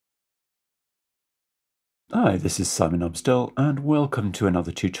Hi, this is Simon Umsdell and welcome to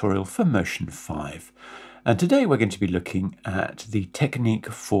another tutorial for Motion 5. And today we're going to be looking at the technique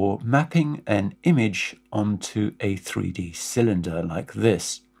for mapping an image onto a 3D cylinder like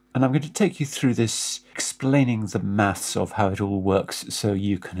this. And I'm going to take you through this, explaining the maths of how it all works so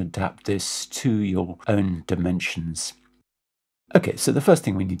you can adapt this to your own dimensions. Okay, so the first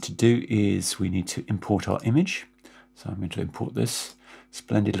thing we need to do is we need to import our image. So I'm going to import this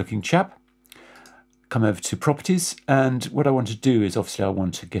splendid looking chap. Come over to properties, and what I want to do is obviously I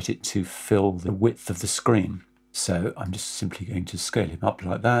want to get it to fill the width of the screen. So I'm just simply going to scale him up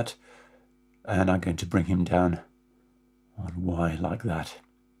like that, and I'm going to bring him down on Y like that.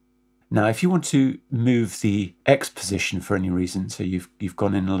 Now if you want to move the X position for any reason, so you've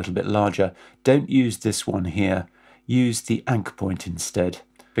gone in a little bit larger, don't use this one here, use the anchor point instead,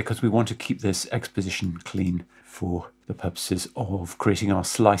 because we want to keep this X position clean for the purposes of creating our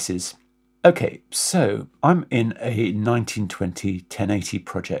slices. Okay, so I'm in a 1920-1080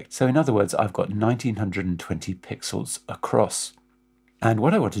 project. So in other words, I've got 1920 pixels across. And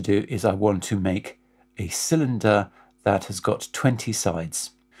what I want to do is I want to make a cylinder that has got 20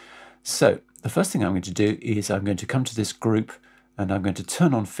 sides. So the first thing I'm going to do is I'm going to come to this group and I'm going to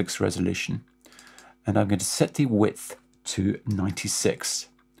turn on fixed resolution. And I'm going to set the width to 96.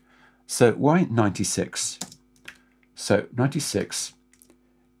 So why 96? So 96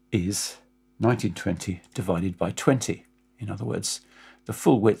 is 1920 divided by 20. In other words, the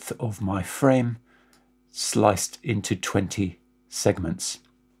full width of my frame sliced into 20 segments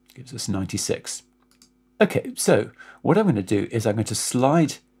gives us 96. Okay, so what I'm going to do is I'm going to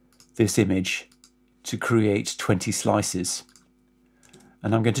slide this image to create 20 slices.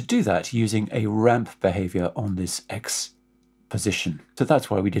 And I'm going to do that using a ramp behavior on this X position. So that's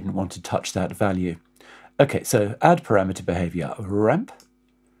why we didn't want to touch that value. Okay, so add parameter behavior ramp.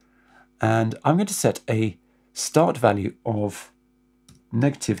 And I'm going to set a start value of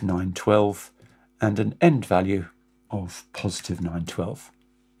 -912 and an end value of +912.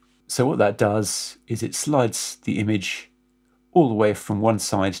 So what that does is it slides the image all the way from one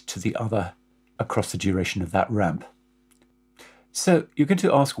side to the other across the duration of that ramp. So you're going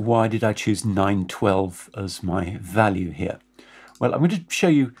to ask, why did I choose 912 as my value here? Well, I'm going to show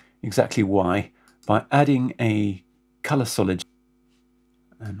you exactly why by adding a color solid.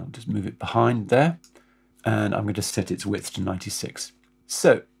 And I'll just move it behind there. And I'm going to set its width to 96.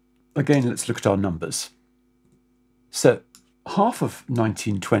 So again, let's look at our numbers. So half of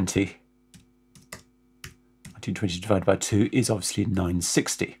 1920 divided by 2 is obviously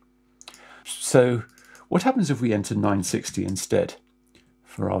 960. So what happens if we enter 960 instead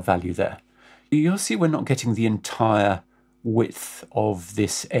for our value there? You'll see we're not getting the entire width of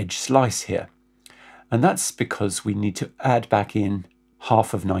this edge slice here. And that's because we need to add back in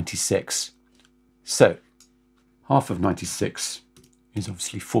half of 96. So half of 96 is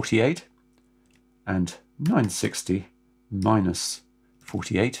obviously 48, and 960 minus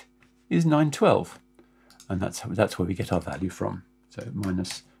 48 is 912, and that's where we get our value from. So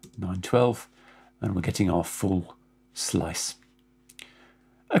minus 912, and we're getting our full slice.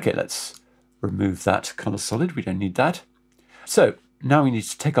 Okay, let's remove that color solid. We don't need that. So now we need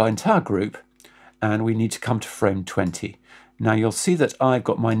to take our entire group and we need to come to frame 20. Now you'll see that I've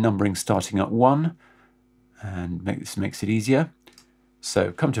got my numbering starting at 1, and this makes it easier.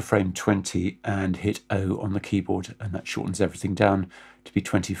 So come to frame 20 and hit O on the keyboard, and that shortens everything down to be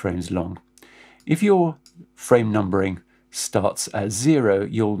 20 frames long. If your frame numbering starts at 0,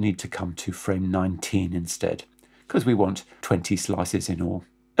 you'll need to come to frame 19 instead, because we want 20 slices in all.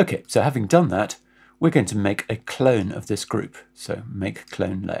 Okay, so having done that, we're going to make a clone of this group. So make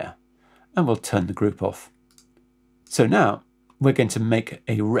clone layer, and we'll turn the group off. So now we're going to make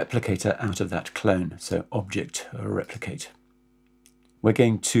a replicator out of that clone. So object replicate. We're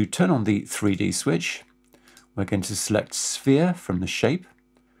going to turn on the 3D switch. We're going to select sphere from the shape.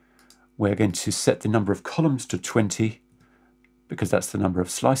 We're going to set the number of columns to 20, because that's the number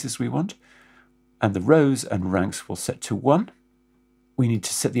of slices we want. And the rows and ranks will set to 1. We need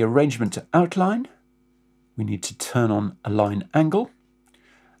to set the arrangement to outline. We need to turn on align angle.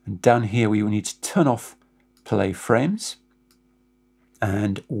 And down here we will need to turn off play frames.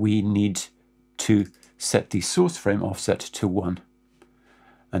 And we need to set the source frame offset to 1.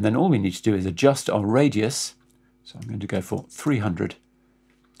 And then all we need to do is adjust our radius. So I'm going to go for 300.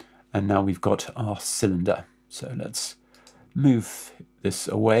 And now we've got our cylinder. So let's move this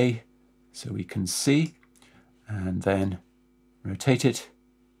away so we can see, and then rotate it.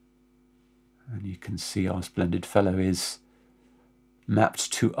 And you can see our splendid fellow is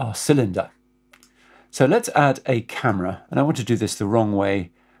mapped to our cylinder. So let's add a camera, and I want to do this the wrong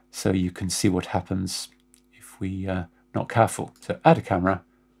way so you can see what happens we're not careful. So add a camera,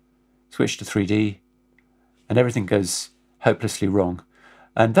 switch to 3D, and everything goes hopelessly wrong.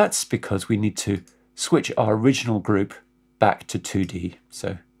 And that's because we need to switch our original group back to 2D.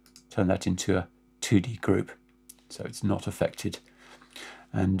 So turn that into a 2D group, so it's not affected.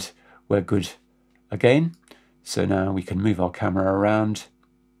 And we're good again. So now we can move our camera around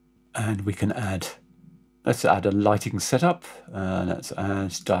and we can add, let's add a lighting setup. Let's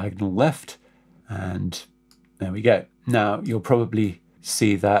add diagonal left, and there we go. Now you'll probably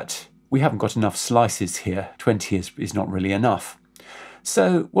see that we haven't got enough slices here. 20 is not really enough.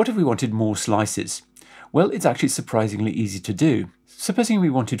 So what if we wanted more slices? Well, it's actually surprisingly easy to do. Supposing we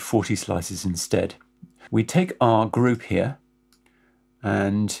wanted 40 slices instead. We take our group here,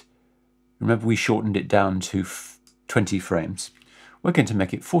 and remember we shortened it down to 20 frames. We're going to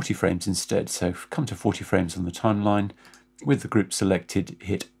make it 40 frames instead. So come to 40 frames on the timeline. With the group selected,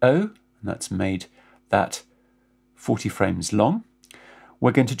 hit O, and that's made that 40 frames long.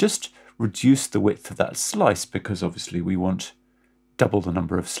 We're going to just reduce the width of that slice because obviously we want double the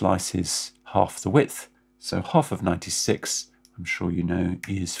number of slices, half the width. So half of 96, I'm sure you know,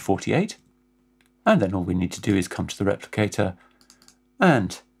 is 48. And then all we need to do is come to the replicator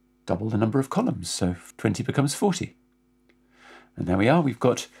and double the number of columns. So 20 becomes 40. And there we are, we've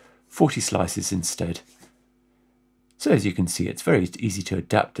got 40 slices instead. So as you can see, it's very easy to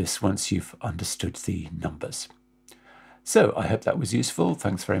adapt this once you've understood the numbers. So I hope that was useful.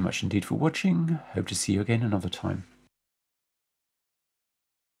 Thanks very much indeed for watching. Hope to see you again another time.